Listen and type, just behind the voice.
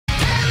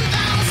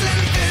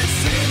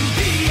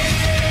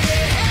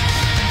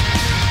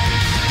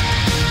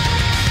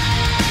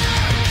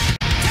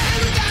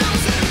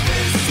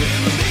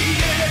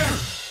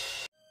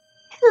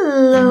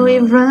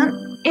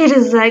everyone, it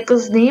is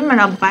Cosnime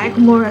and I'm back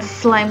more as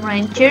Slime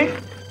Ranger.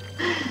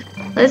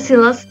 Let's see,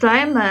 last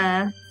time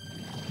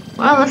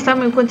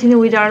we continued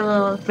with our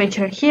little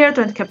adventure here,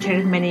 trying to capture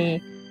as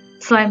many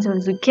slimes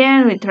as we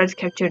can. We tried to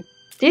capture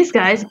these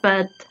guys,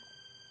 but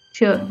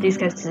sure, these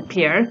guys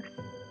disappear.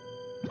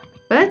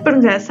 But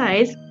putting that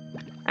aside,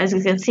 as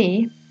you can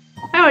see,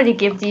 I already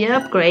gave the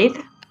upgrade.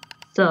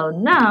 So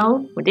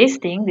now, with this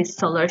thing, this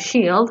solar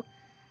shield,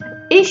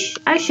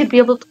 I should be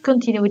able to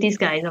continue with these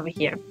guys over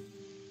here.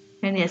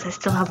 And yes, I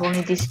still have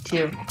only these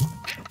two.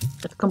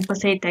 But to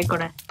compensate, I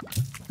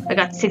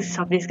got 6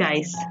 of these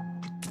guys.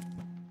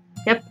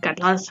 Yep, got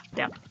lots of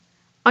them.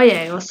 Oh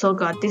yeah, I also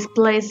got this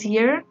place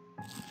here.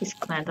 This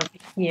plant over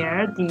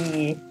here.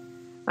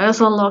 I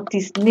also unlocked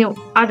this new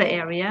other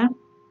area.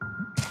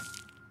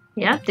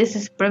 Yeah, this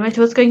is pretty much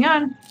what's going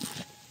on.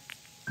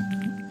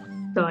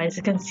 So as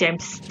you can see, I'm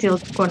still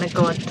gonna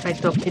go and try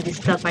to update this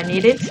stuff I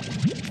needed.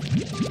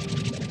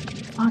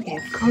 Okay,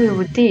 go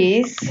with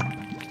this.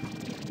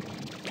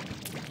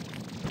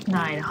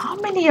 9. How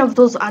many of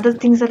those other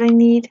things that I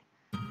need?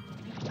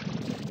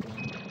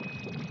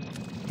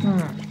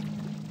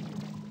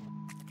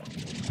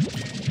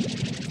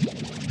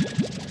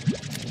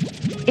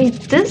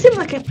 It does seem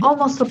like I'm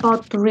almost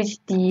about to reach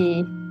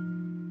the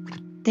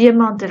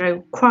amount that I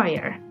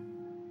require.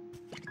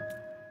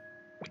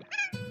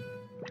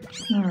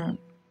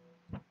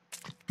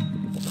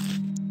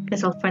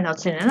 Guess I'll find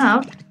out soon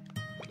enough.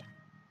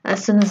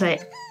 As soon as I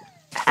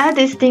add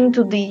this thing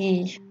to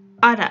the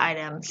other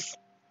items.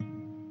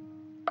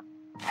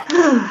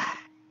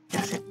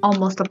 Yes, I'm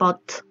almost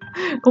about to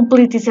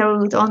complete this area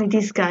with only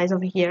these guys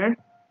over here.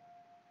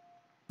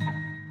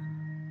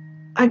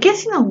 I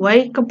guess in a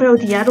way, compared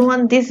with the other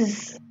one, this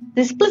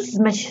place is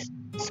much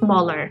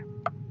smaller.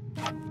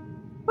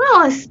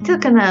 Well, I still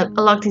can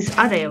unlock these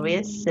other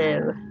areas,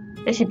 so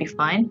that should be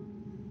fine.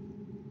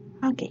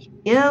 Okay,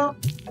 go.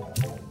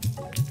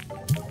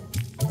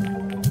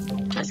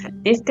 Let's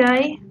have this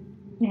guy,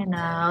 and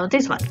now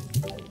this one.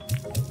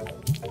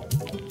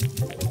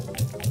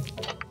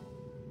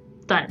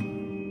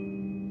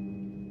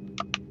 Done.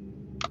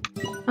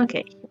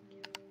 Okay.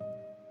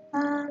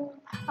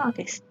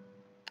 Okay.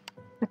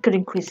 I could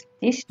increase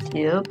these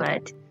two,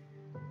 but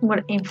I'm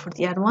gonna aim for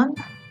the other one.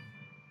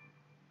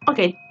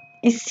 Okay,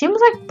 it seems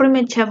like pretty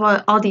much have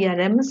all the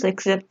items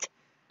except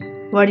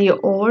warrior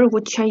ore,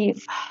 which I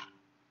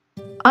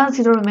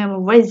honestly don't remember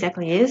what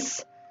exactly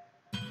is.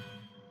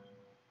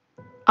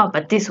 Oh,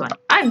 but this one.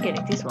 I'm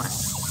getting this one.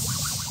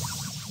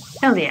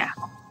 Hell yeah.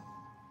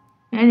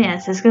 And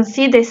yes, as you can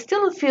see, there's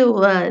still a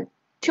few,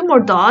 2 more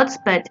dots,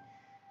 but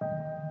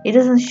it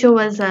doesn't show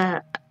us,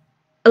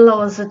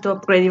 allow us to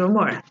upgrade even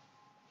more.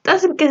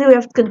 That's because we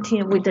have to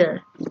continue with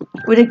the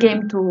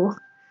game to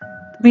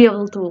be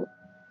able to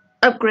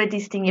upgrade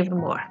this thing even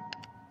more.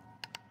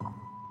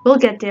 We'll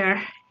get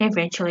there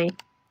eventually.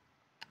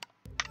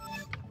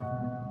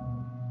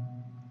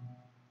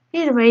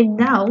 Anyway,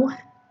 now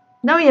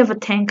we have a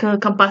tank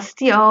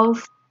capacity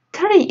of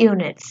 30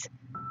 units.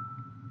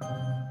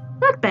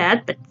 Not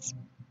bad, but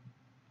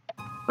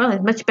well,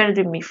 it's much better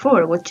than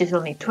before, which is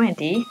only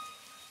 20.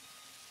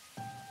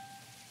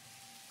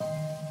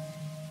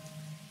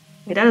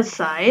 With that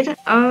aside,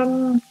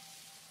 I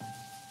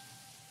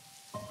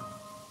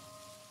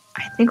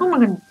think what I'm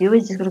gonna do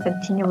is just gonna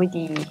continue with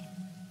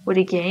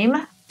the game.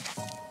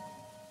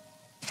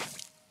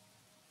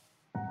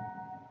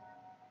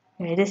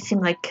 Yeah, it does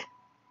seem like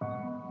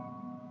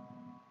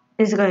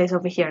this guy is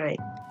over here, right?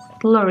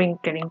 Blurring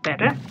getting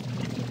better.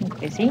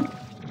 Increasing.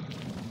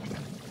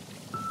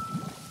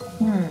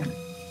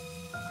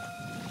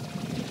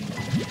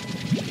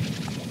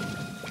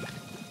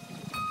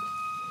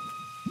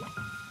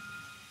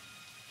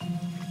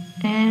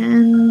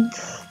 And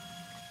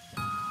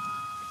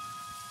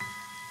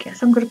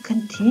guess I'm gonna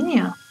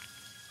continue.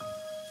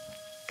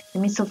 I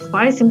mean, so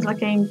far it seems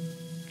like I'm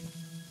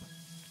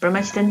pretty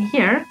much done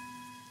here.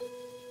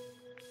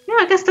 Yeah,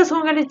 I guess that's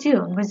what I'm gonna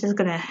do. I'm just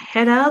gonna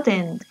head out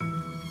and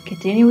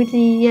continue with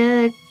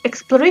the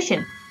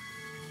exploration.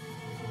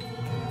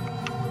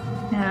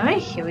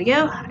 Alright, here we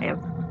go. I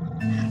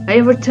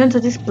have returned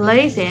to this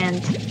place,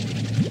 and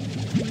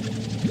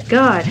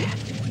God,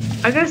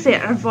 I gotta say,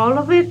 out of all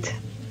of it,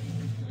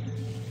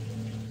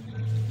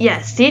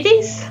 yeah,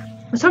 cities?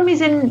 For some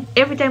reason,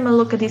 every time I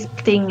look at this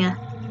thing,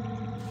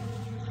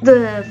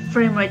 the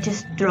frame rate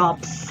just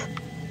drops.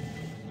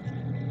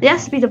 That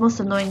has to be the most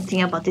annoying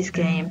thing about this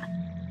game.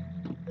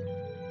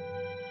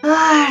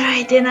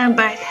 Alright, then I'm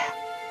back.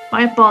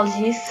 My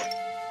apologies.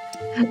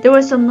 There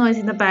was some noise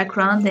in the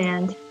background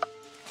and,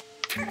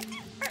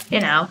 you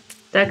know,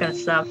 that kind of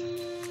stuff.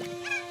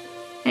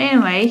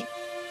 Anyway,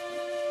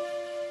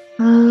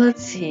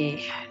 let's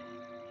see.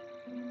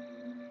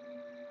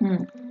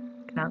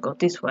 I'll go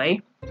this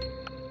way.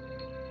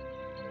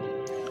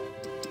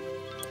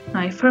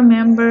 Now, if I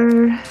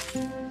remember,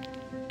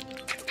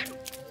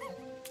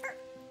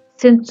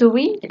 since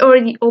we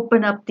already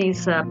opened up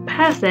this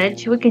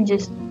passage, we can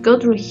just go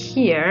through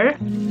here,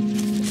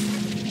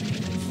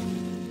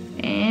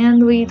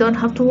 and we don't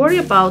have to worry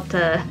about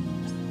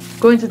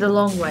going to the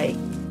long way.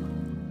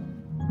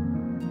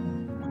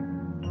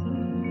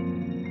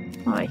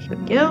 Alright, here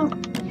we go.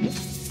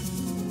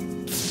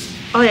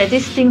 Oh yeah,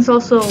 these things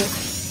also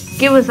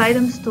give us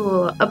items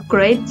to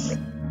upgrades.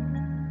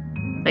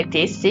 Like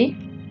this, see?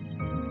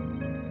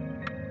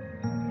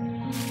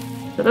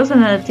 So that's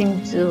another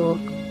thing to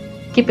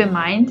keep in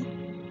mind.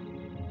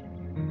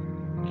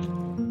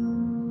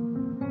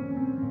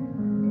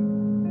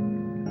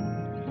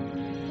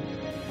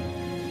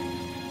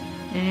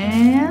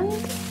 And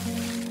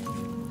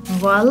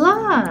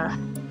voila!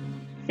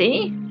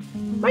 See?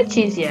 Much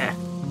easier.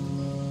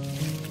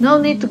 No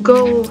need to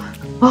go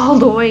all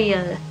the way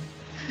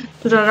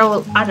to the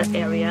other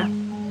area.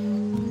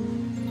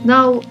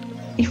 Now,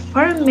 if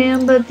I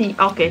remember the...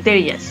 Okay, there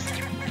he is.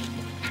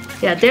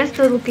 Yeah, there's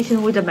the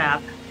location with the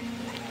map.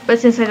 But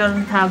since I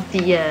don't have the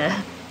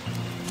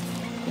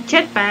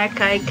jetpack,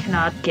 I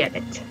cannot get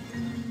it.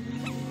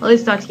 At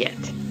least not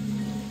yet.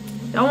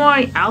 Don't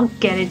worry, I'll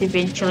get it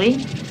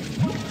eventually.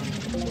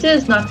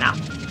 Just not now.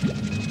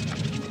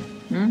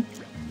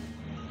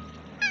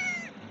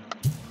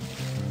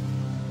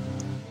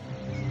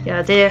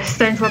 Yeah, they're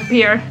starting to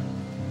appear.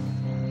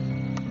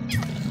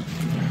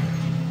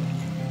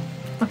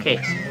 Okay.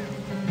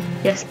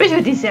 Yeah,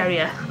 especially this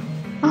area.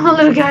 Oh,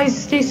 little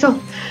guys, they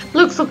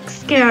look so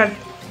scared.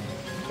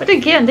 But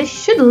again, they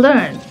should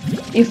learn.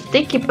 If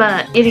they keep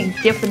eating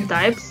different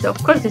types, of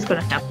course it's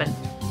gonna happen.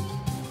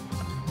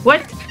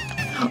 What?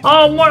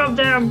 Oh, more of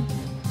them!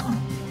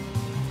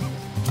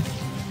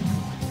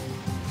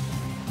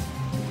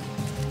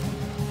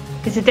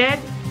 Is it dead?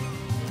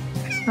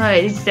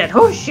 Alright, it's dead.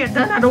 Oh shit,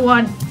 another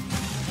one!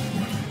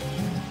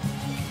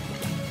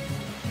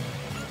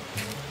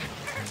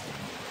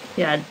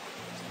 Yeah.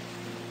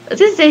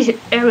 This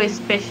area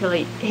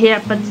especially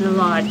happens a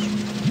lot.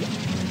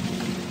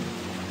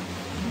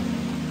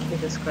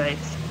 Jesus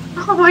Christ.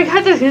 Oh my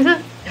god,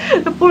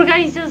 the poor guy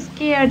is so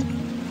scared.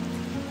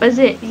 But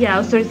yeah, I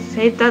was trying to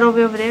say that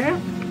over there.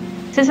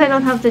 Since I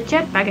don't have the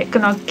jetpack, I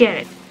cannot get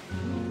it.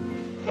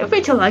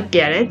 Eventually I'll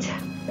get it,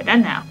 but not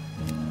now.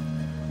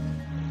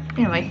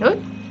 Anyway,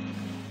 hood?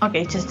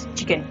 Okay, just a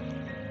chicken.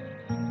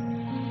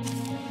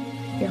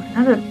 We have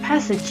another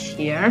passage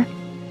here.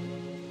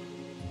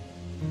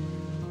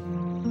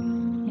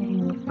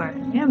 And if I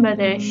remember,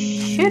 there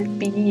should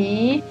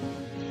be...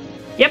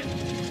 Yep!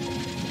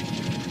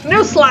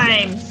 New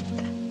slimes!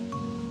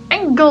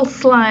 Angle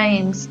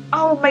slimes!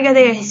 Oh my god,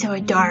 they are so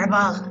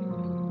adorable!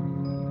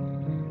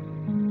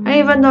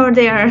 Even though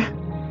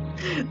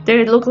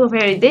they look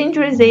very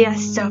dangerous, they are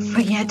so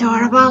freaking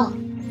adorable!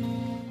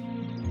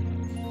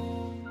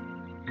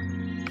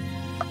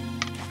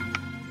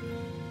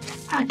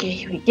 Okay,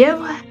 here we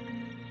go.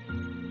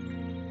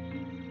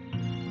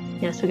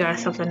 Yes, we got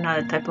ourselves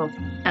another type of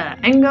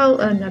angle,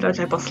 another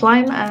type of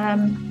slime.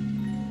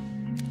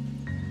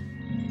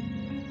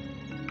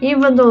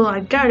 Even though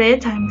I got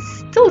it, I'm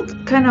still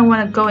kind of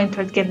want to go and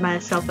try to get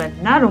myself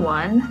another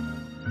one,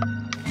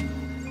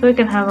 so we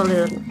can have a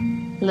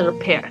little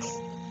pairs.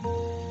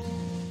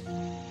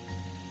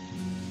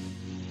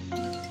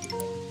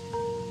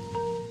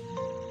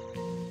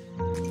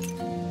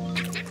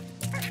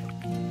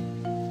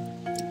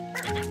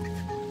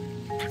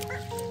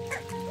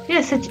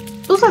 Yeah,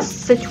 those are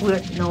such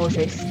weird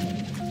noises.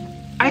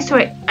 I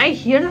swear, I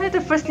hear that the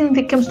first thing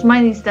that comes to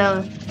mind is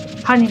the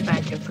honey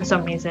badger for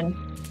some reason.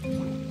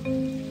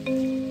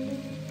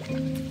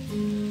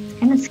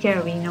 And it's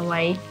scary in a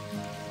way.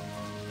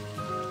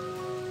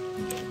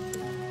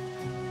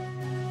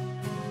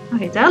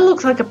 Okay, that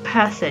looks like a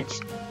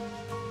passage.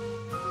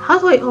 How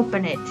do I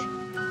open it?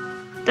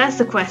 That's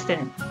the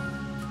question.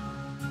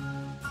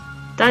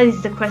 That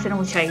is the question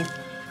which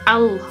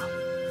I'll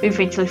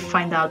eventually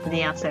find out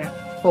the answer.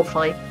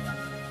 Hopefully.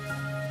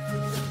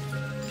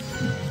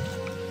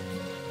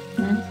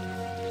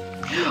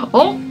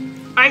 Oh!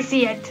 I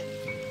see it!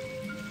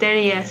 There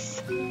he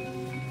is.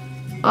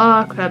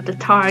 Oh crap, the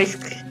tar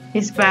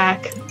is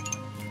back.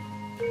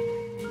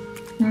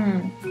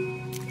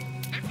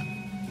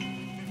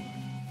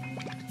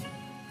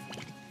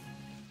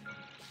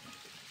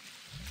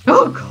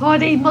 Oh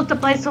god, they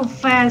multiply so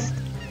fast!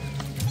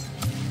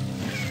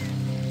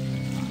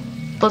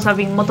 Plus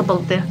having multiple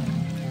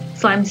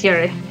slimes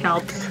here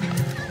helps.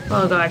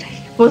 Oh god,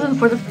 it wasn't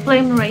for the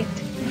flame rate.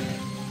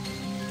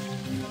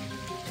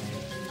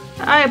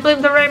 I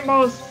blame the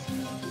rainbows!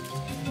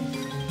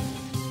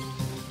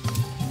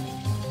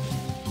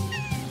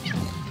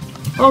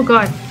 Oh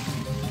god.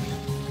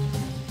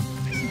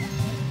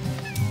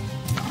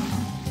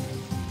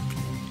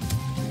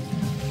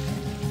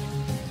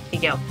 Here you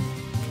go.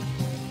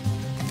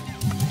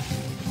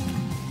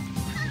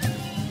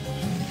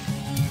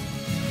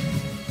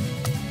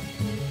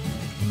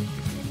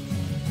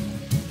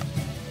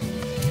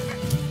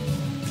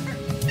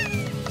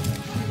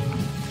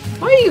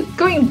 Why are you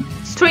going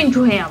straight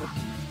into him?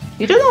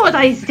 You don't know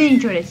that is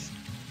dangerous.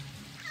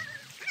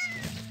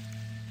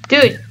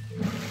 Dude.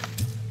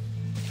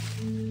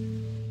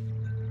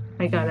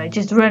 My god, I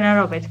just ran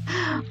out of it.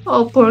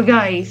 Oh, poor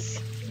guys.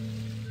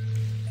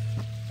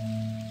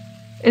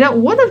 You know,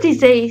 one of these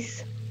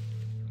days,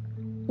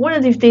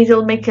 wonder if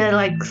they'll make a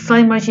like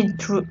slime machine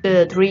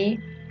 3,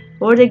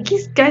 or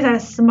these guys are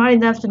smart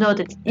enough to know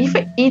that if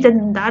I eat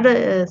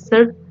another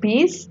third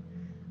piece,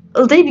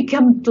 they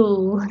become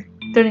to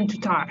turn into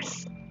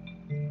stars.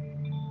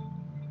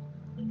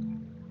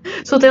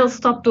 So they'll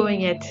stop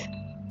doing it.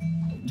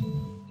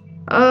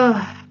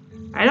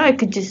 I know I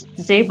could just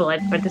disable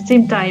it, but at the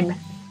same time,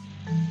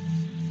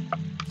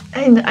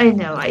 I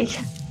know I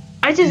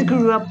just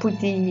grew up with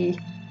the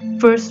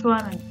first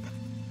one.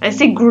 And I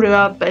say grew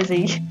up as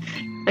a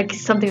like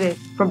something like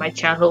from my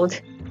childhood.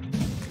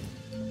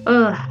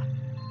 But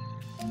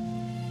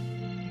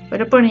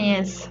the point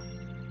is,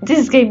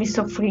 this game is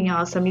so freaking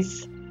awesome.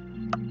 It's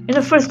in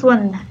the first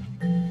one.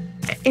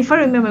 If I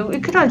remember, we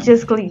could not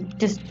just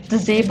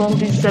disable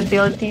this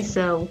ability,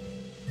 so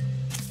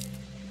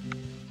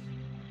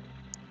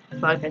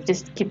fuck, I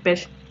just keep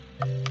it.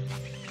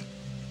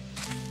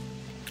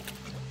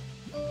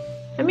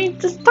 I mean,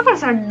 the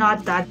stars are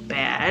not that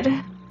bad.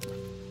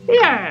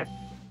 Yeah,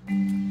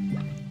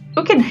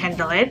 we can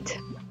handle it.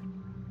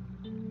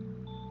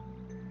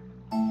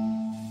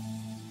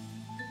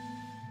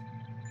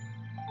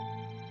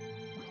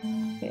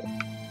 There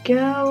we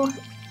go.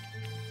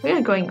 We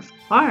are going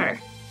far.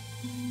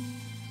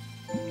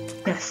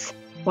 Yes,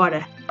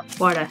 water,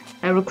 water.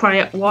 I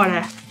require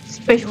water,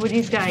 especially with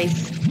these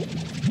guys.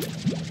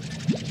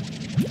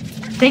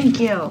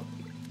 Thank you.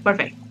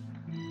 Perfect.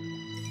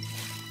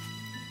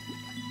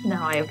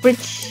 Now I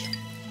reach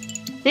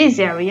this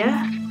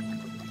area.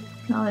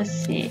 Now let's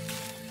see.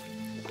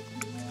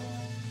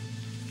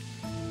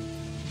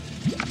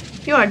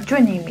 You are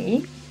joining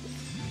me.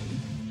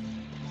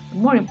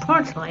 More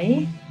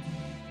importantly,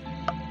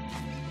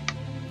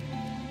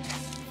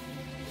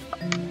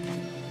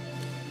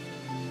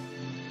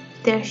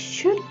 there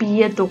should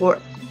be a door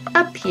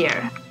up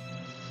here.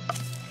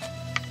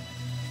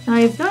 Now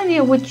I have no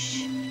idea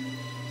which.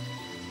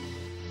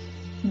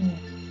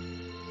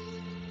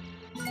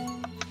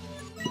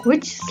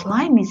 Which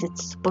slime is it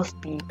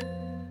supposed to be?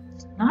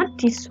 It's not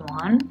this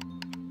one.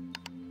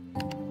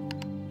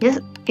 Yes,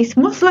 it's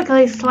most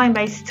likely a slime,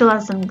 but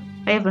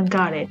I haven't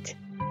got it.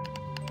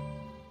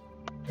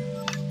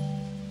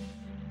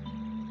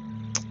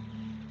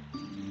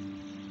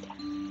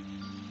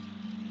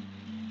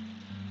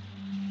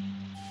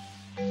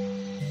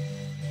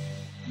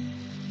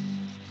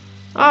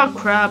 Oh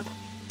crap.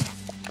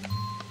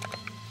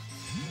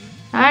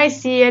 I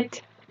see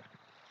it.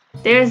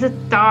 There's a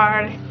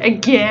star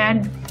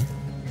again.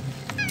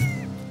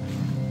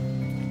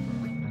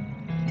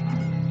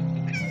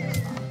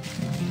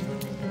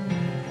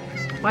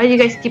 Why do you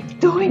guys keep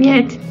doing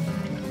it?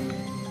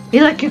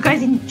 It's like you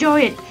guys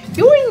enjoy it.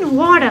 You're in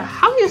water.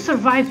 How are you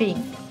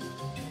surviving?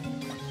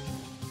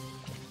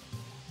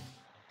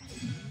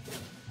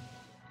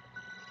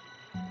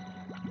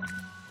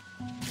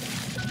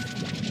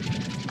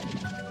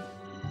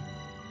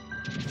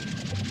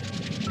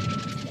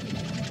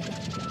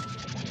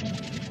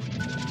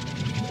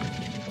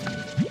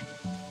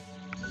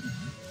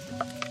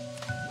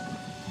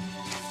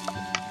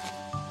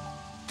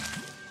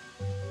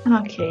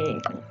 Okay,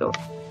 let me go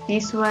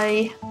this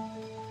way.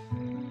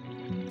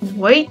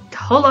 Wait,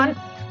 hold on.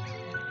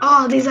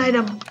 Oh, this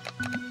item.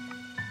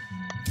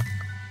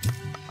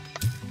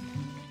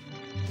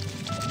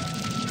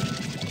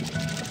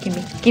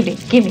 Gimme, gimme,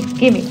 gimme,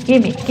 gimme,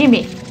 gimme,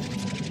 gimme.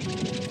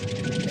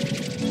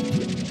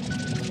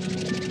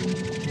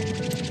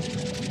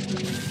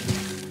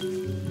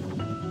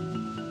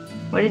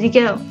 Where did he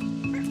go?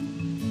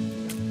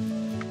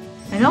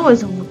 I know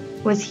it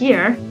was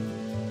here.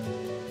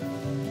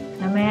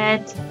 Damn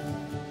it.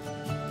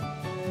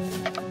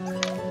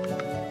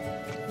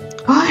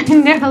 Oh, I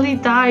nearly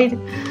died.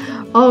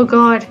 Oh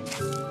god.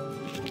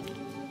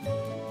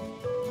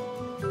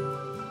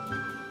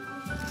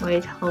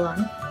 Wait, hold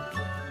on.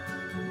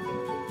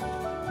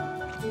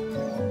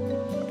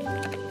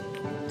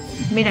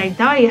 I mean, I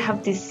doubt you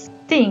have this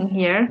thing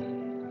here,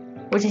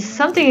 which is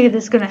something that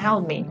is gonna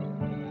help me.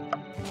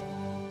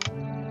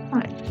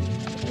 Alright.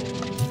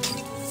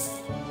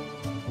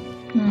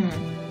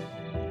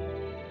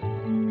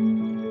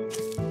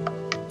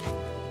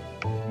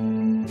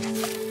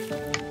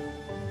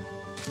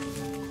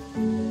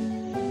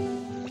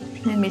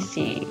 Let me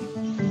see.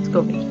 Let's go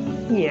over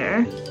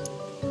here.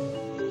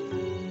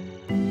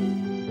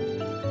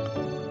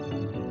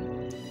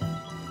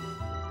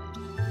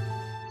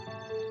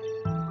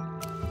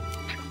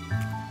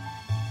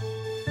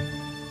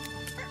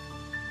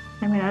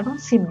 I mean, I don't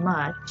see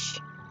much.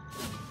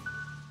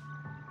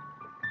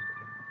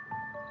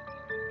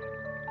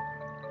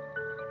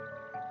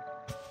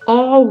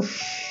 Oh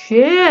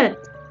shit!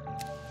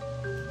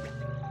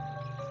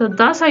 So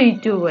that's how you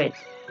do it.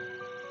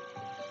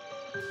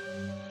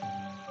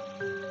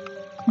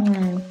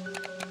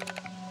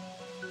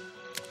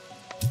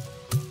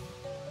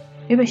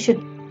 Maybe I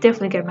should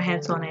definitely get my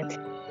hands on it.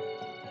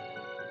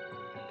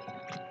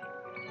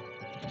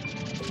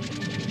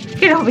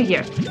 Get over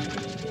here!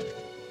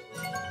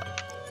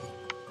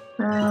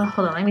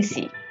 Hold on, let me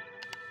see.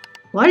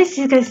 What is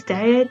this guy's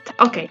diet?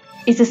 Okay,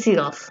 it's the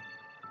seagulls.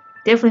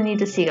 Definitely need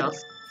the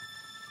seagulls.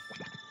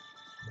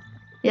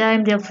 Yeah,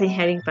 I'm definitely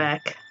heading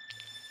back.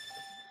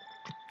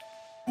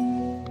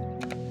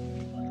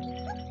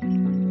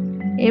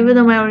 Even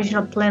though my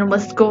original plan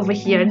was to go over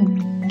here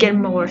and get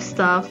more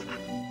stuff,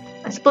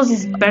 I suppose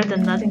it's better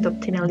than nothing to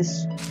obtain at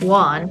least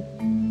one.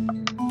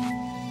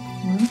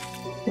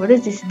 Where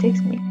does this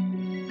take me?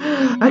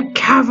 A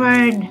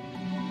cavern!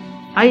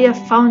 I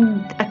have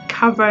found a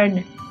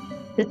cavern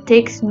that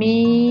takes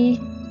me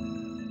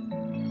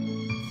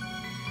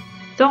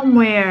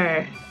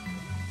somewhere.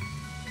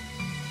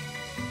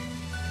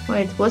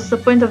 Wait, what's the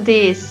point of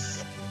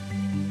this?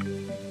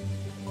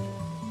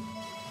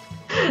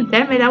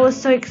 Damn it, I was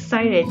so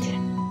excited.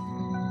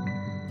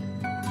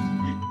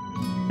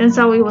 Turns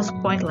out it was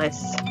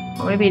pointless.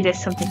 Or maybe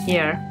there's something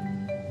here,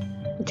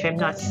 which I'm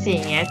not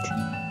seeing yet.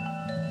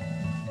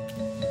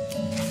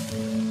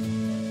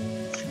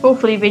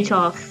 Hopefully eventually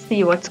I'll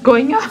see what's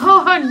going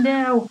on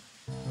now.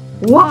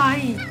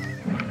 Why?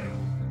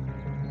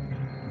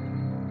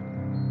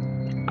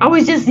 I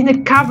was just in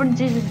a cavern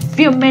just a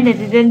few minutes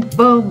and then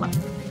boom,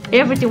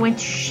 everything went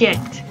to shit.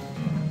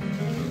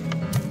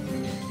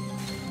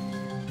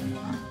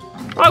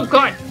 Oh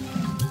god!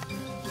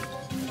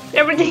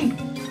 Everything!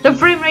 The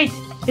frame rate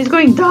is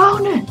going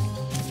down!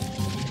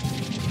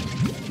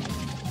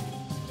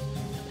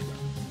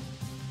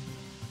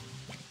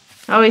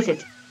 How is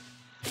it?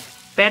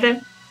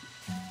 Better?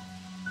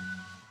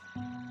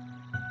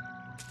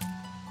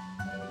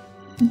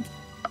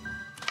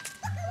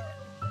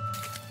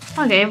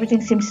 Okay,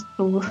 everything seems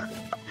to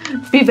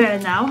be better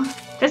now.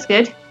 That's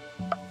good.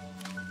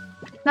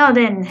 Now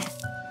then,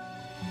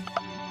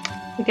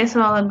 I guess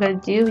all I'm gonna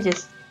do is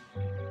just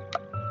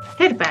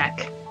head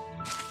back.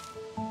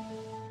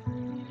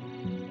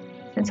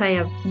 Since I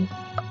have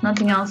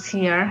nothing else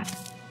here,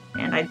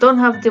 and I don't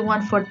have the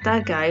one for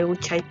that guy,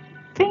 which I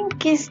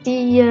think is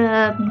the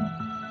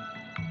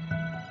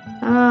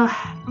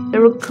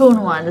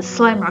raccoon one, the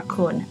slime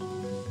raccoon.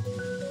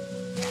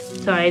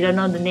 Sorry, I don't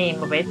know the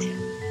name of it.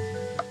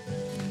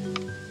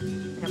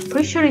 I'm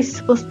pretty sure it's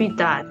supposed to be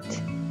that.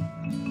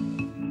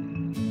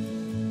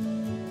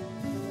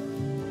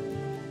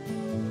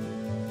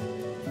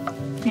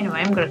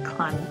 Anyway, I'm gonna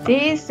climb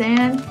this,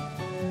 and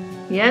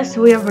yes,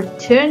 we have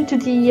returned to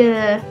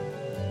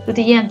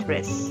the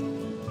entrance.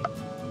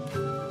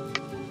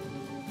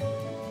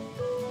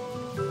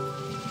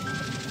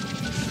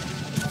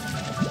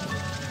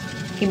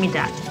 Give me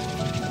that.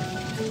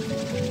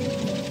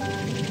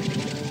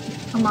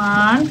 Come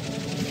on.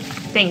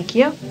 Thank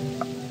you.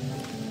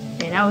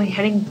 And now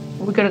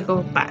we're gonna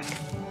go back.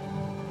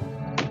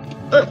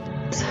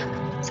 Oops.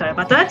 Sorry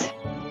about that.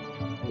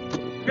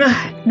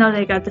 Now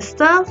that I got the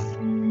stuff,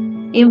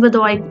 even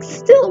though I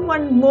still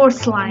want more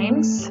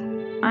slimes,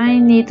 I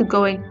need to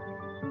go and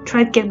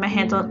try to get my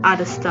hands on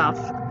other stuff.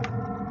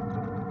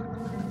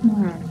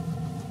 Now,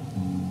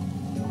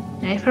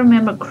 if I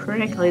remember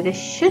correctly, there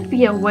should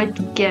be a way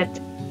to get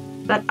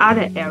that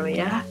other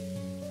area.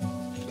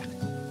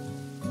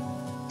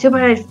 Too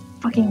bad I don't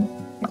fucking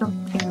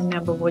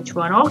remember which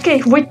one.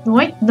 Okay, wait,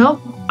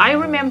 no, I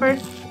remember.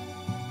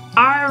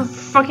 I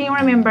fucking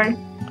remember.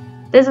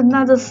 There's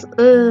another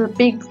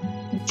big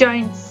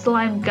giant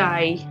slime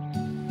guy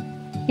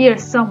here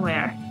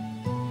somewhere.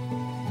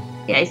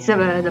 Yeah, it's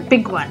the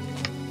big one.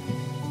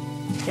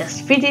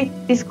 Just feed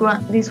it this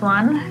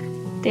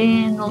one,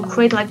 then we'll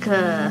create like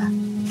a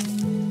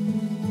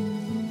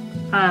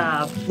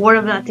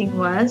whatever that thing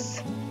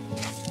was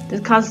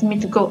that caused me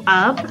to go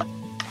up,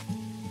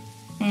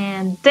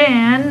 and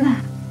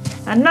then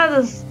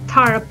another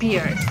star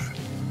appears.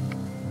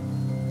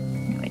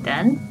 Anyway,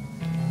 then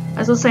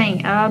as I was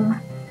saying,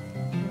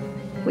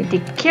 we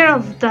take care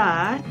of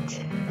that.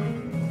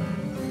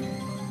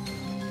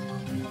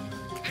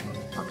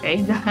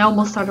 Okay, I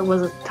almost thought it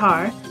was a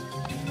star.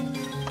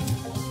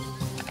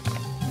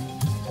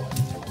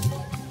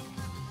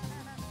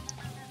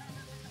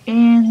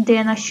 And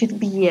then I should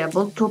be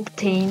able to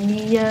obtain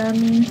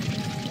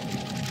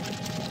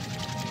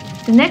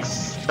the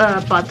next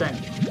button.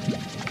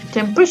 So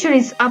I'm pretty sure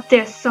it's up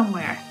there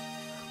somewhere.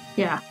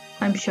 Yeah,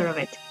 I'm sure of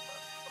it.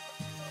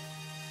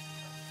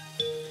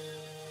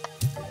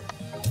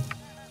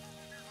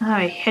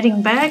 Alright,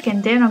 heading back,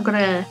 and then I'm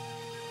gonna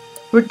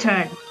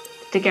return to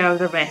take care of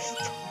the rest.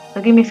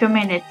 So give me a few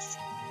minutes.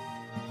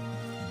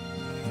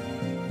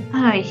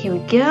 Alright, here we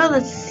go.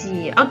 Let's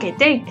see. Okay,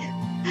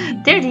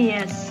 there he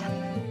is.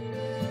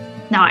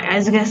 Now,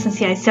 as you guys can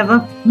see, I still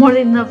have more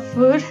than enough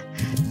food,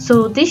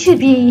 so this should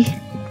be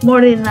more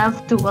than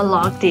enough to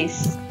unlock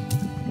this,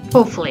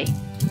 hopefully.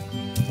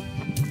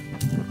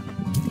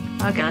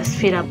 Okay, let's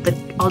feed up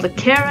all the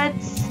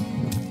carrots,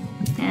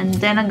 and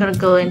then I'm gonna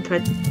go and try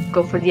to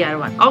go for the other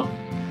one. Oh!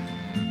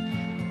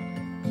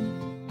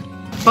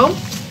 Boom!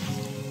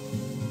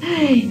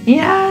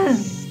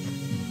 Yes!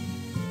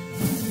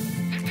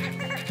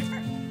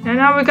 And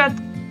now we got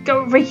to go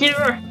over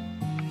here!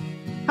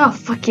 Oh,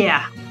 fuck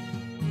yeah!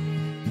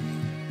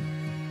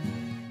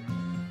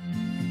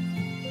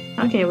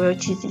 Okay, we'll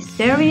choose this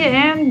area,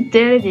 and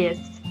there it is.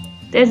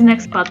 There's the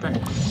next button.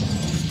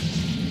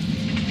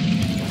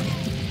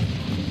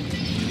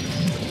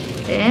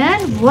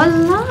 And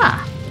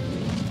voila!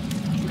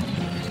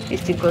 This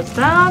thing goes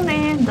down,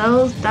 and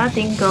that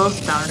thing goes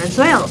down as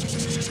well.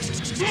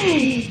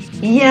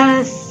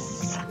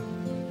 Yes!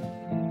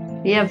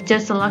 We have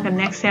just unlocked the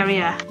next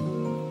area.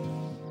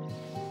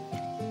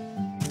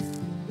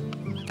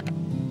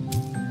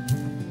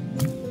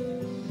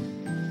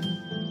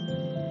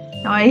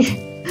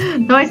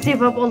 Now I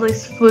save up all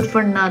this food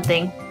for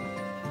nothing.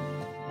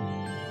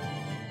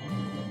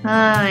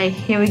 Alright,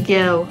 here we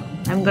go.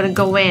 I'm gonna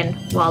go in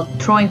while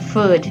throwing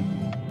food.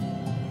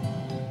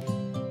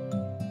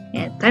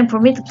 And time for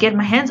me to get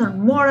my hands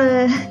on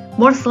more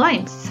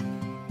slimes.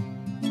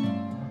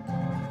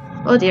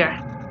 Oh dear.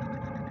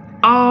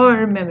 Oh, I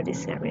remember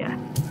this area.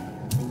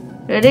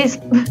 This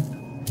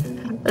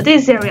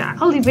area.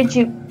 I'll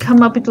eventually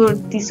come up into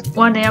this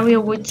one area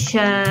which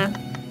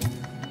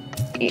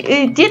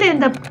it did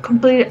end up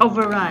completely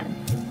overrun.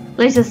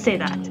 Let's just say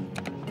that.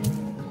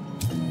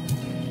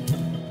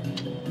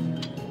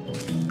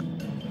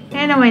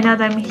 Anyway, now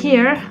that I'm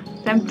here,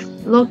 time to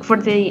look for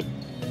the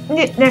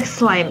next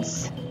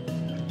slimes.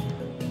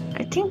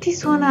 I think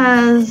this one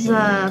has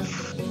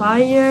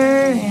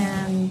fire,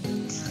 and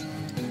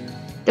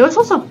there was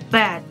also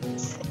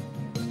bats,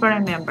 if I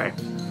remember.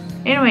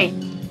 Anyway,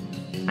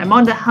 I'm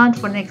on the hunt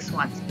for next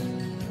one.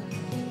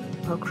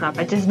 Oh crap,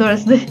 I just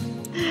noticed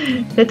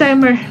the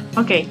timer.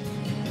 Okay,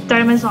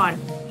 timer's on.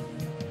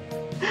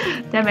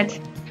 Damn it.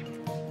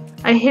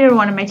 I hear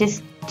one, I'm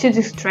just too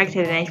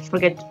distracted and I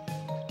forget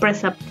to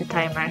press up the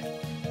timer.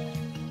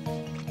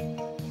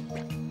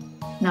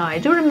 Now I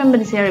do remember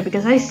this area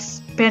because I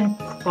spent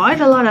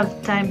quite a lot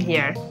of time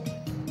here.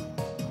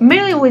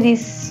 Mainly with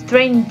this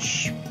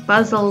strange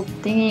puzzle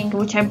thing,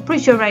 which I'm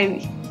pretty sure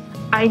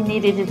I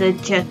needed the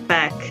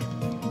jetpack.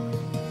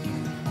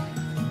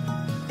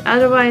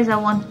 Otherwise I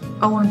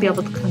won't be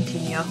able to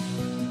continue.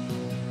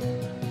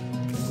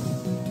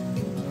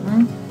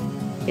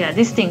 Yeah,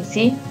 this thing,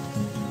 see?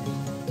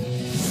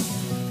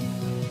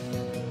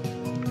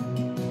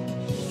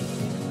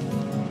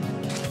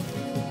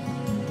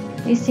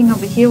 This thing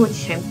over here,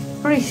 which I'm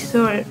pretty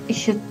sure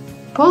is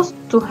supposed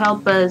to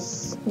help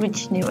us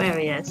reach new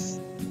areas.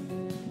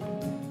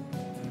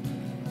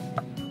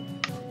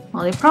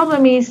 Well, the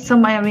problem is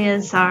some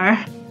areas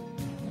are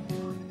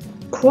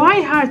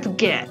quite hard to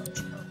get.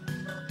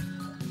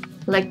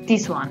 Like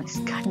this one, it's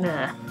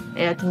kinda,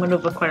 you have to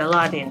maneuver quite a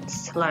lot and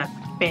it's a lot of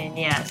pain in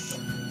the ass.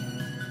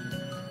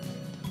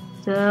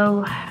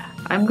 So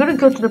I'm gonna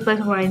go to the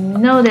place where I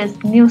know there's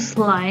new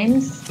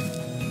slimes,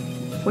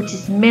 which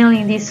is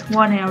mainly in this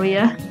one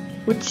area,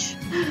 which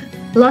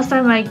last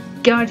time I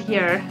got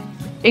here,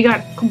 it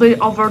got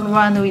completely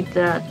overrun with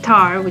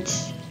tar, which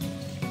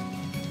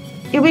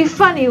it'd be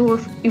funny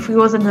if it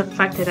wasn't the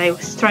fact that I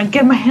was trying to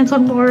get my hands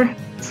on more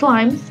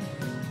slimes.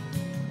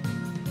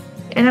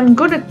 And I'm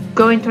gonna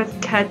go and try to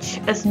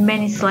catch as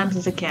many slimes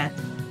as I can.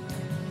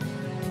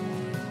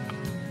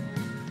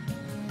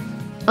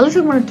 At least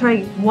I'm gonna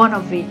try one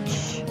of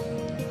each.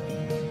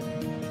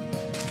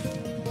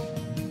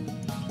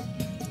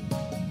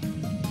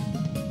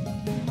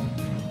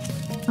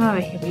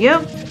 Alright, here we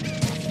go.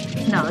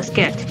 Now let's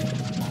get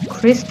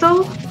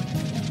crystal.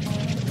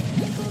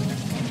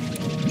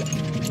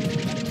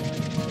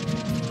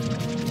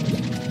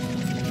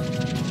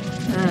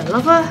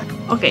 Lava.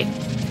 Okay,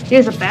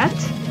 here's a bat.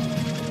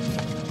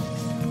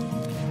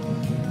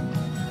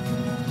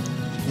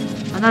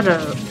 Another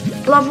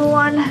lava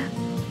one.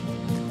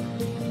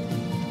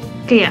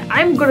 Okay, yeah,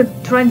 I'm gonna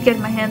try and get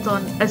my hands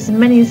on as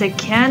many as I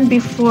can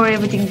before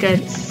everything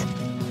gets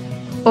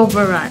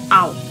overrun.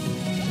 Ow.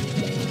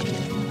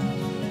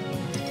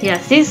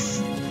 Yes,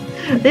 this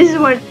is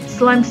where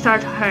slime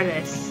start to hurt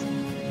us.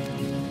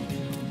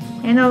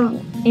 You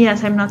know,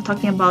 yes, I'm not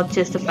talking about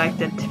just the fact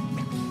that,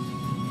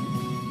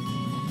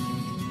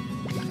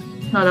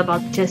 not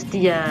about just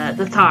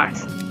the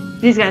tars.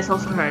 These guys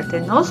also hurt,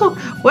 and also,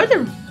 where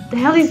the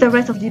hell is the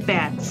rest of the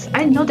bats?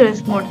 I know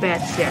there's more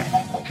bats here.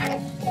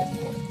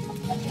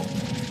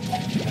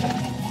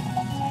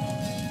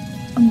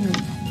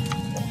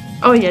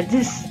 Oh yeah,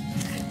 this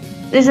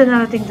is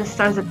another thing that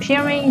starts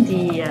appearing,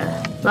 the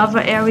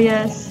lava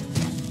areas.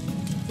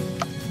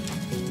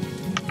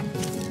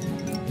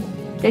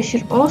 There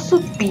should also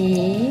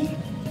be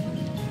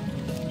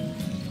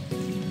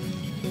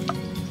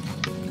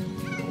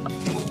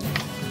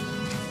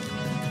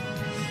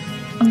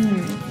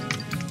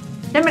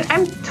I mean,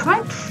 I'm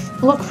trying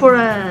to look for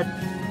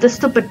the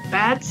stupid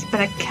bats,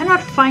 but I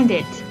cannot find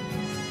it.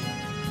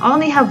 I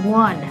only have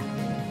one.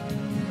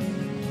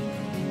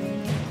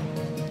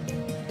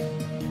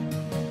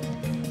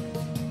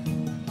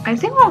 I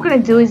think what I'm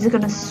gonna do is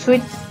gonna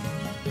switch.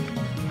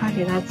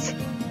 Okay, that's.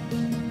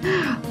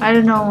 I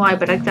don't know why,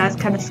 but like, that's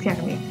kind of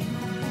scared me.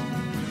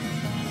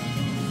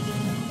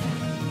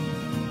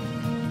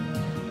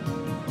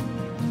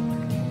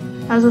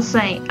 As I was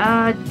saying,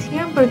 I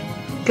think I'm gonna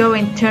go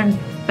and turn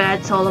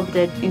bats, all of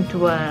that,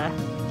 into I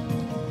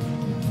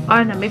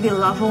don't know, maybe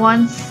lava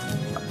ones.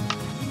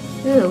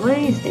 Ew, what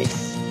is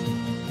this?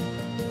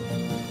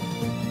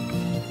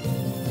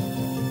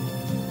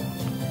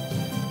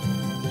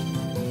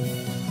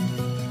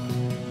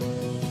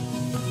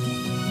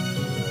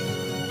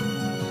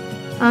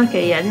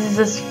 Okay, yeah, this is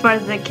as far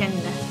as I can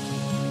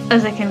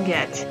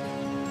get.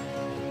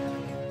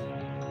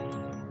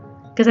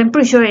 Because I'm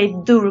pretty sure I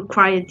do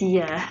require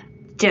the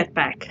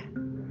jetpack.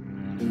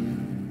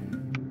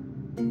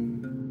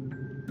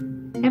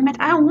 Damn it,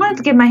 I wanted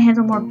to get my hands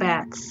on more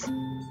bats.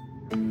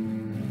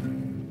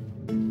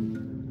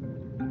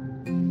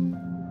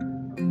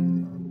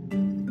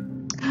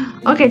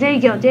 Okay, there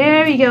you go,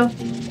 there you go.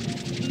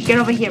 Get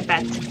over here,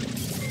 bat.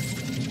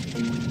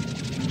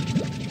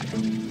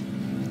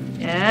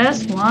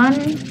 Yes, 1,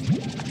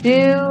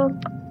 2.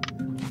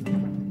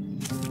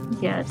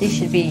 Yeah, this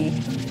should be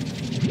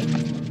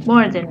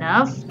more than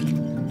enough.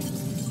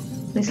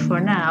 At least for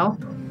now.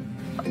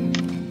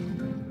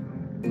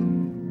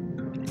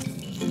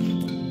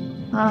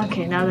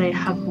 Okay, now that I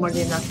have more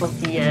than enough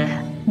of the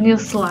new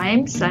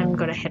slimes, I'm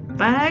gonna head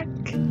back.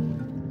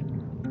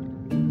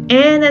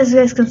 And as you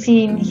guys can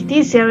see in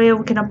this area,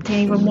 we can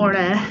obtain even more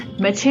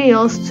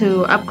materials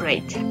to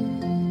upgrade.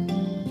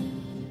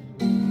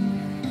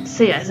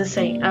 So yeah, as I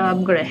say,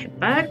 I'm gonna head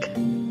back.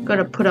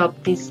 Gonna put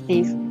up these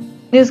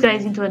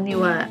guys into a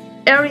new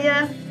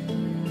area.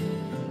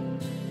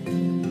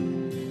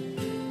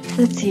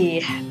 Let's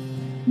see.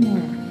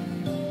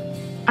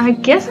 I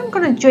guess I'm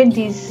gonna join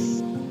these.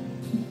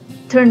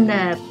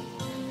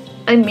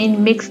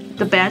 Mix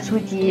the bats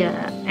with the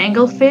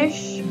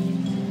anglefish.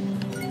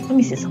 Let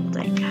me see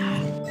something.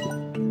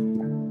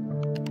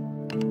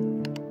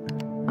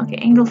 Okay,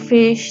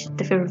 anglefish.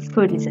 The favorite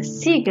food is a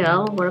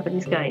seagull. What about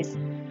these guys?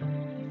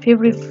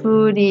 Favorite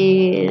food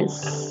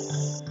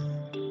is...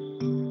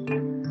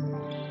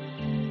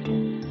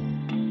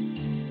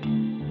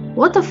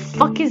 What the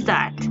fuck is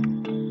that?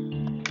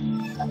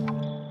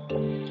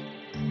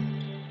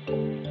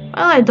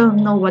 Well, I don't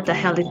know what the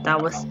hell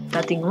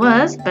that thing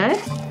was, but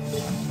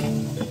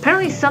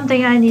apparently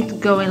something I need to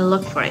go and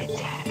look for it.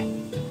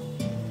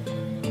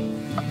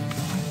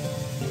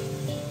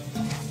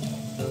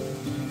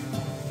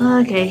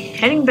 Okay,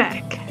 heading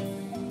back.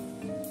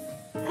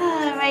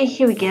 Alright,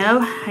 here we go.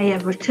 I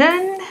have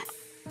returned.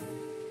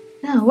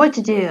 Now, what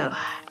to do?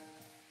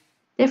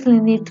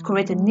 Definitely need to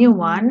create a new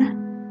one.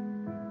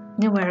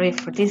 New area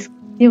for these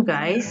new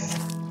guys.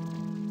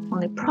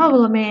 Only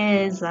problem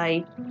is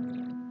I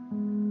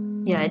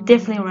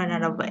definitely ran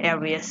out of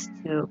areas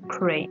to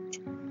create.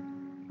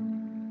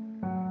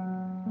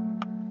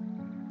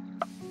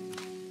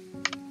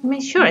 I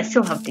mean, sure, I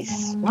still have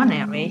this one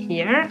area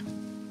here.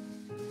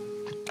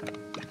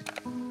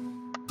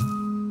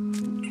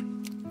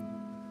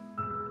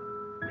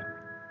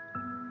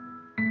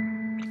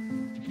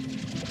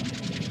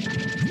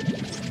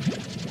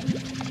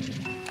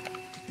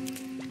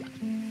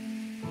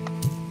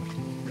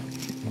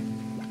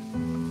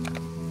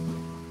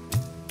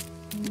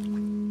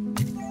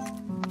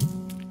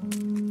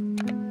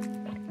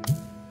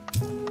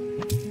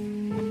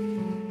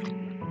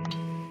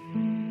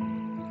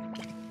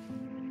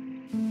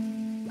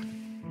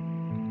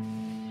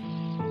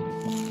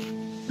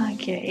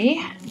 Okay.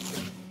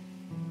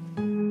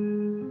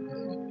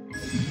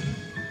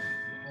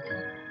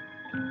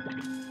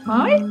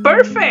 Alright,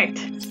 perfect!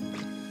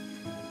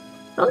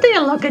 Don't they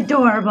look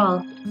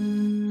adorable?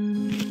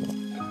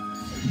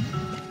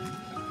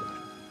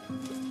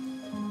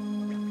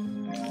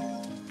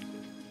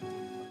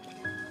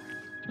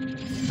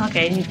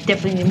 Okay,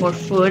 definitely need more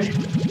food.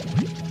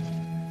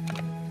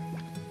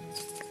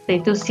 They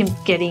do seem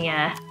getting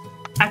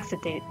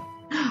accident.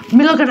 I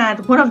mean, look at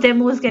that! One of them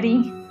was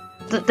getting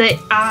the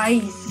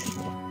eyes.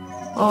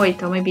 Oh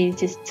wait, or maybe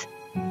just...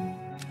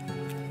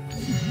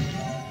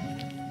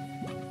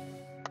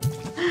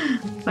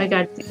 My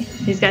god,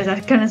 these guys are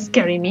kind of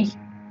scaring me.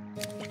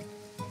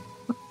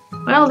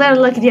 Well, they're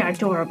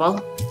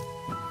adorable.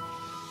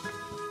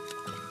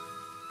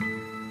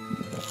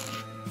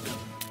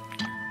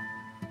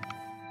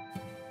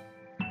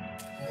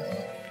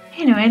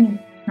 Anyway,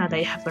 now that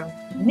I have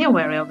a new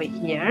area over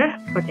here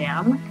for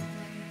them.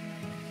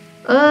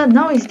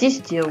 Now it's this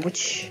deal,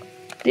 which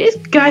these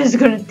guys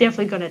are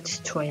definitely gonna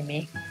destroy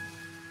me.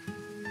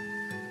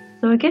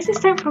 So I guess it's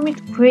time for me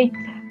to create,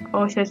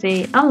 or should I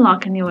say,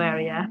 unlock a new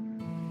area.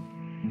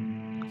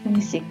 Let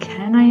me see,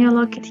 can I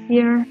unlock it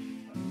here?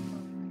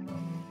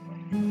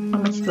 How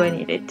much do I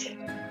need it?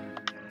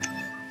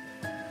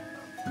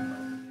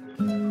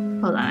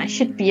 Hold on, I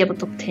should be able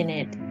to obtain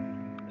it.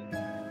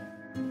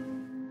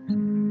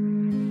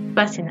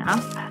 Fast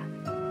enough.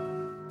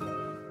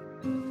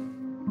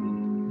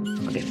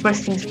 Okay,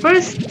 first things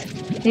first,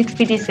 need to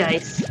feed these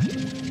guys.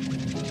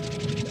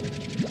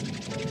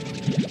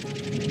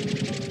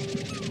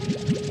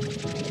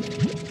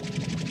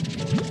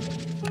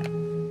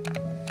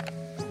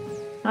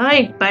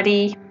 Alright,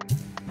 buddy.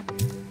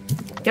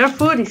 Your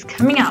food is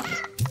coming out.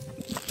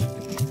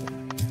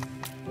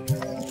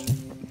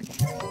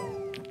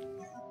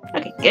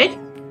 Okay, good.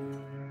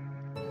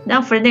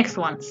 Now for the next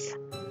ones.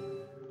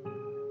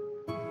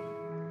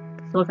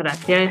 Look at that,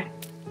 there.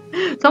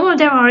 Some of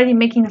them are already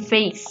making the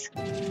face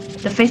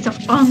of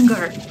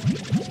hunger.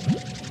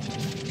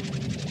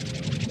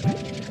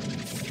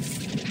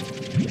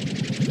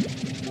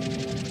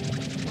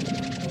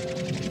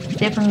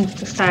 definitely need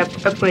to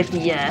start upgrade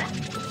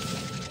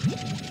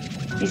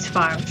these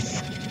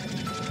farms.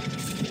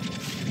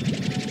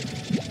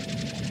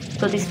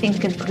 So this thing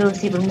can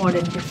produce even more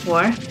than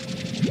before.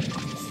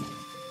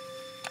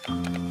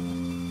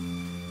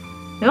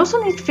 We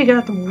also need to figure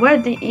out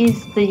where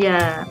is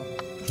the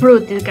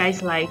fruit these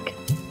guys like.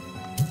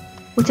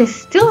 Which I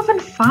still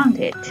haven't found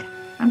it.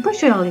 I'm pretty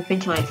sure I'll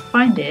eventually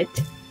find it.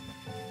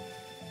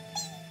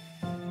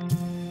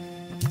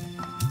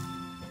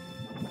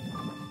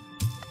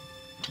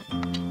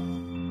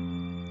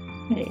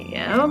 There you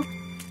go.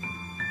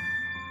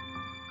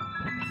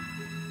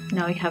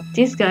 Now we have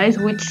these guys,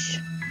 which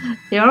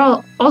they are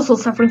all also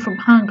suffering from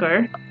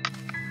hunger.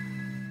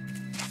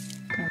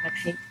 Gonna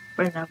actually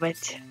burn a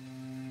bit.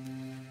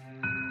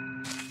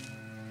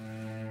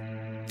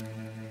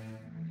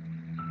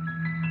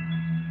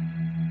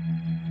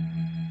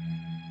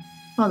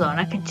 Hold on,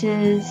 I can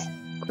just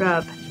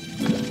grab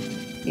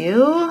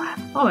you.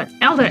 Oh, an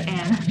elder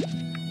ant.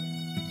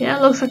 Yeah,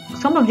 it looks like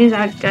some of these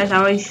guys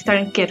are already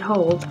starting to get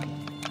old.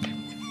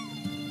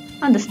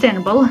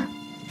 Understandable.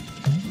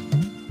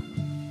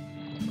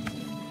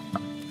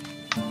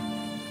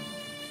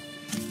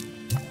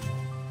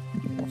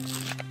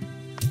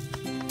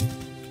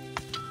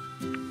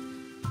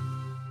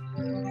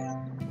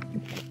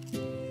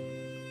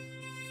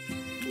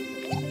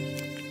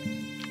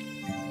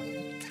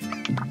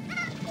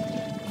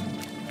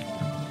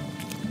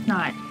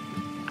 Now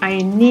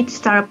I need to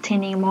start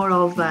obtaining more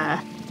of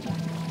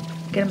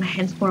get my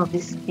hands more of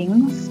these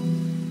things.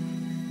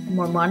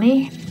 More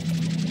money.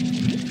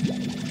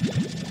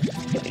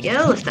 Here we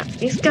go, let's start with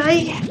this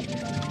guy.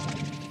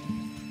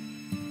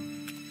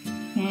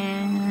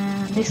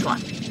 And this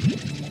one.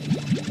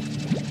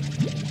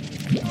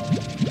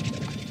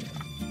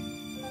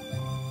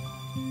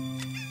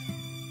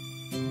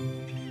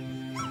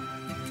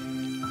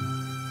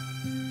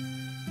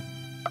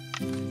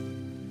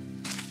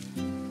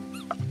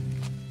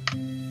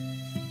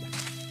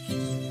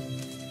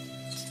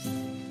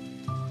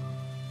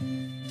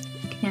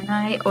 Can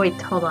I? Oh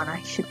wait, hold on.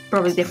 I should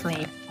probably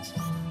definitely.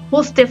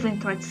 Most definitely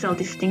try to sell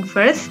this thing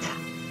first.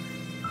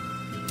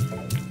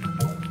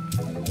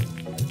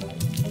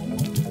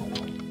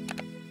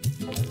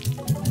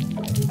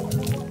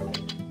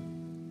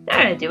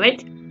 There, I do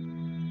it.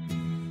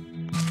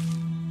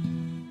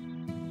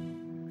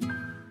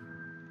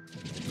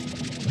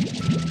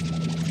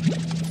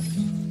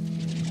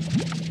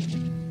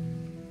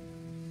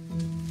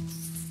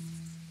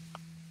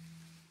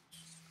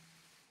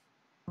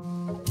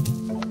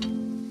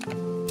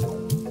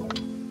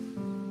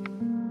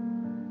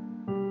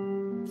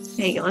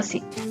 There you go, let's see.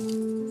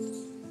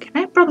 Can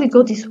I probably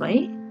go this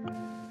way?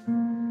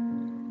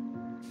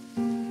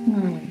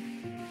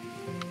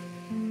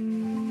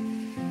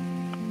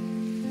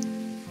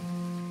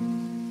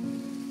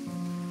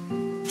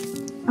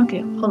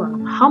 Okay, hold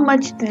on. How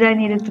much did I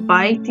need to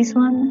buy this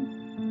one?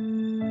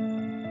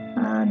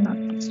 Not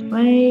this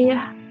way.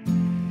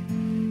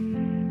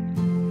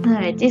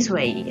 Alright, this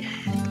way.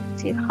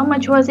 Let's see, how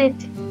much was it?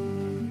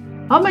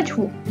 How much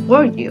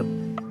were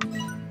you?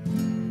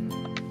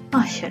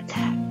 Oh shit.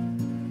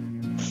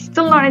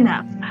 Still not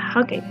enough.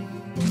 Okay.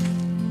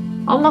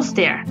 Almost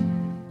there.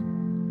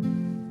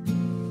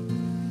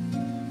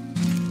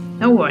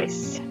 No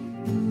worries.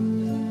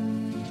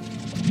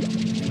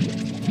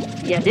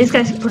 Yeah, these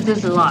guys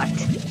produce a lot. I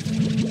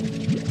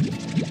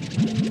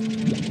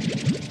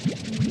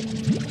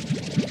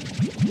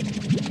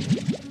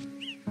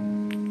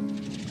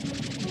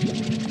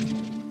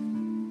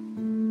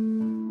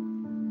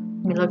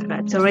mean, look at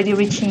that. It's already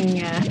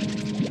reaching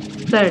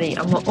 30,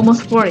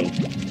 almost 40.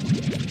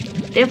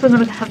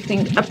 Definitely gonna have to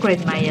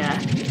upgrade my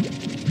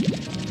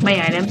my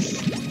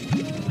items.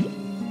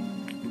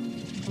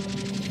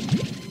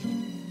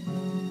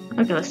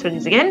 Okay, let's try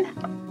this again.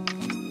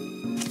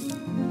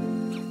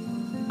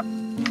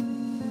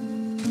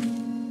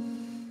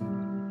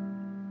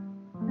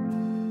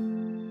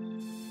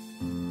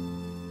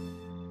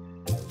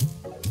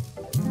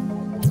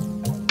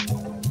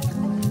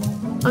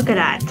 Look at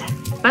that.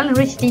 Finally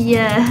reached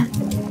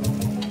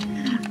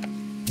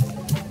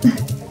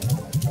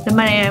the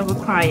money I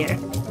require.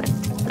 But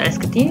let's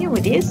continue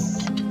with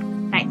this.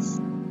 Nice.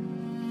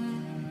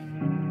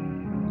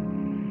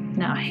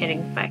 Now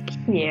heading back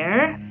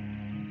here.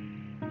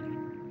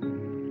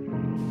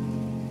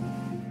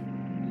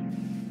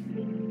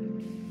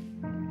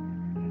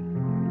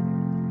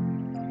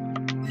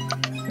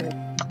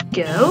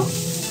 Go.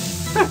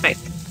 Perfect.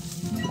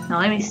 Now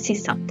let me see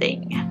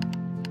something.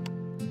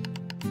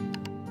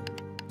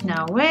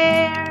 Now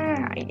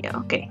where are you?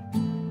 Okay.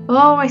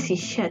 Oh, I see.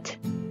 Shit.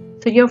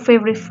 So your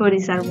favorite food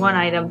is that one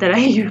item that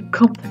I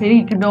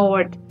completely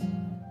ignored.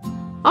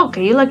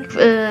 Okay, you like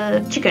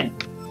chicken.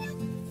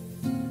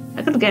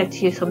 I could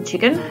get you some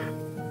chicken.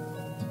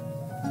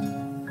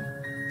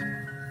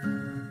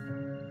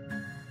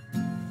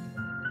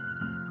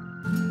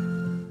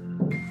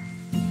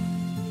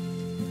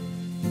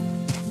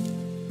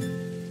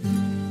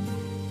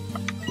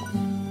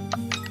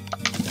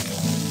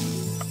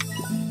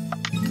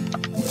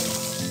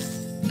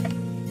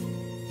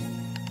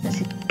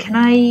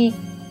 I...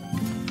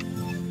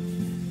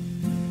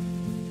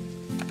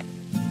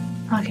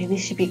 Okay,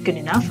 this should be good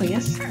enough, I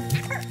guess.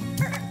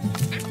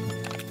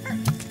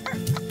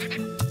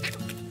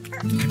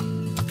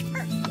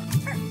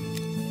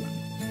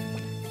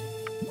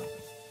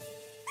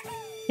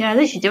 Yeah,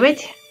 this should do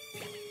it.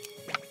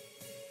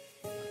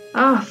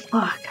 Oh,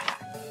 fuck.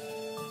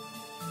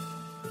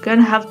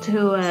 Gonna have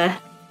to,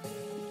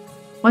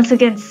 once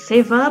again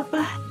save up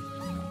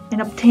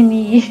and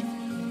obtain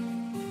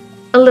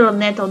a little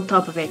net on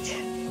top of it.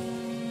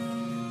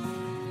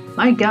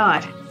 My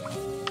god.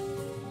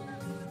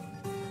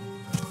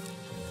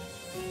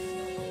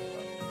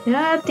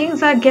 Yeah,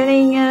 things are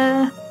getting,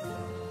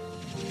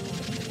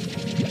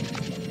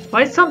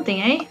 quite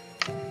something, eh?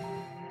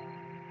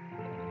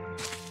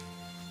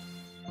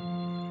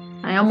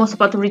 I'm almost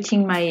about to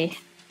reaching my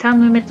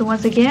time limit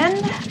once again.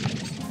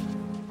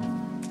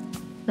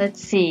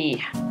 Let's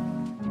see.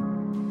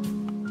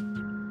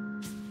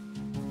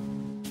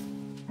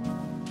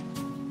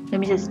 Let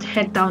me just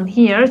head down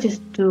here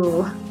just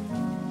to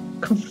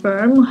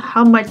confirm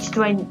how much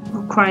do I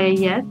require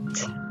yet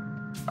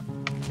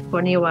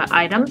for new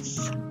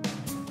items.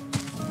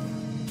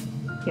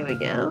 Here we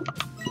go.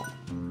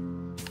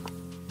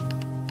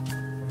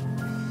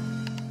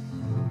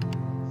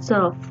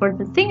 So for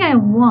the thing I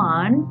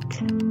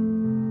want,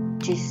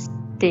 which is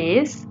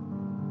this,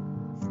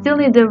 still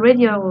need the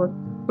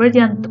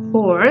radiant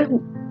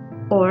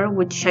ore,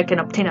 which I can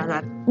obtain at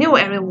that new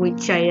area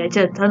which I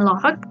just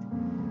unlocked.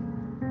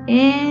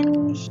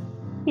 And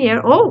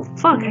here, oh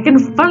fuck, I can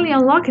finally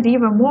unlock it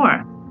even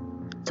more.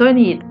 So I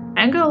need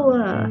angle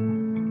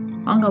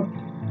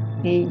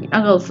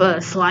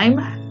of slime,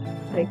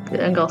 like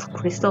the angle of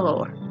crystal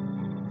or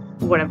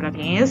whatever that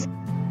thing is,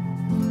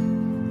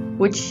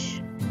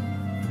 which,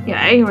 yeah,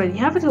 I already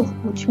have it,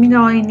 which means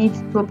now I need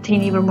to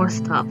obtain even more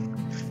stuff.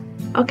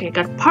 Okay,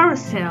 got power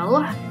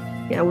cell,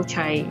 yeah, which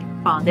I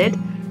found it,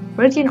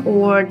 radiant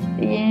ore,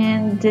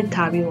 and the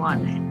tabby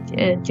one,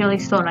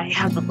 jellystone. I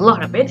have a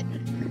lot of it.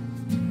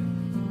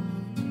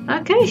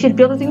 Okay, should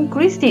be able to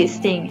increase this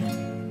thing.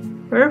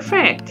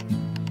 Perfect.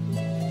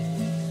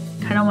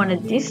 Kinda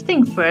wanted this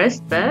thing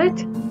first,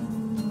 but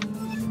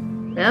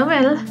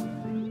well.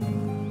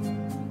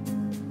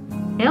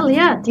 Hell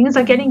yeah, things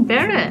are getting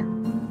better.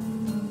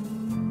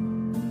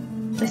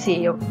 Let's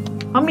see,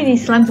 how many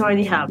slimes do I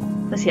already have?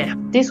 Let's see, I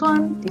have this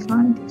one, this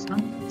one, this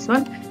one, this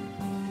one,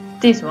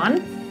 this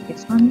one,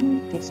 this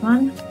one, this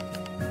one.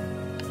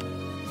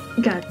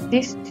 Got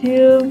this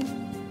two,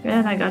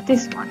 and I got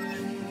this one.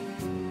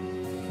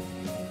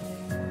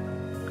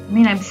 I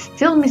mean, I'm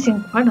still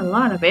missing quite a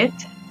lot of it.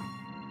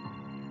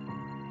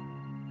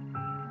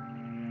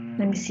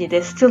 Let me see,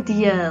 there's still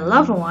the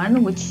lava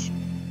one, which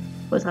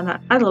was on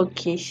that other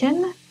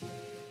location.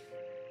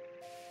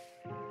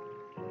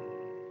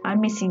 I'm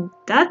missing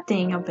that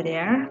thing over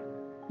there,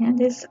 and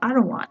this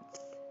other one.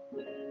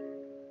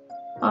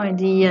 Oh, and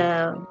the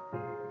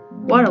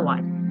water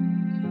one.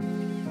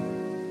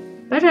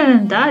 But other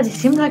than that, it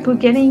seems like we're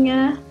getting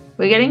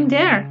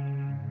there.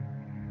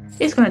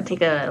 It's gonna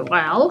take a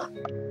while,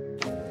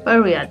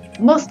 but we are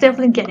most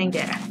definitely getting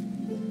there.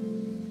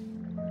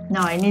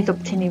 Now I need to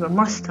obtain even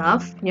more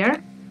stuff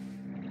here.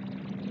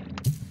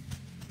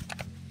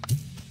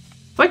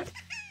 What?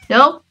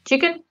 No,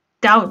 chicken,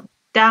 down,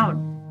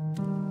 down.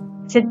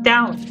 Sit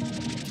down.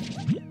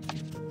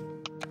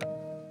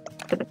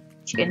 Stupid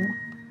chicken.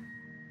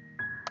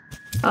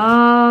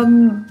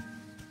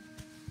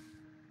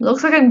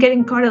 Looks like I'm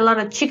getting quite a lot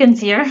of chickens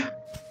here.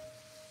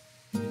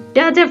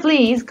 Yeah,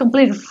 definitely is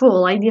completely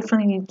full. I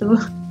definitely need to.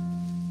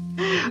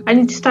 I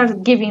need to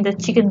start giving the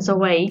chickens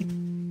away.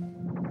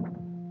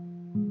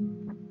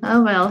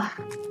 Oh well.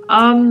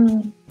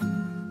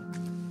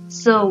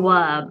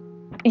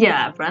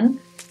 Yeah, everyone.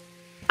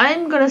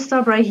 I'm gonna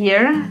stop right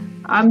here.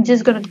 I'm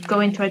just gonna go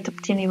and try to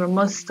obtain even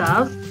more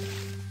stuff.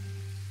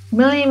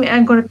 Mainly,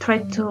 I'm gonna try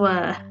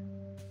to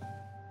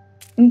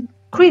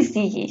increase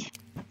the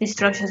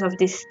destructions of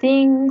these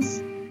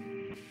things.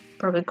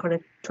 Probably gonna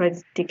try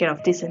to take care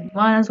of this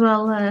one as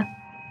well.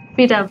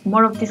 Feed up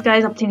more of these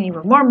guys, obtain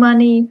even more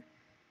money,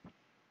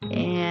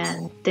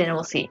 and then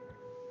we'll see.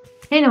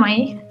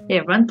 Anyway,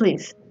 everyone,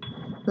 please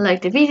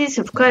like the video,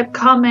 subscribe,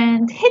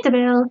 comment, hit the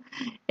bell,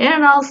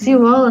 and I'll see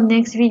you all in the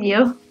next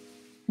video.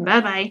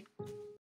 Bye bye.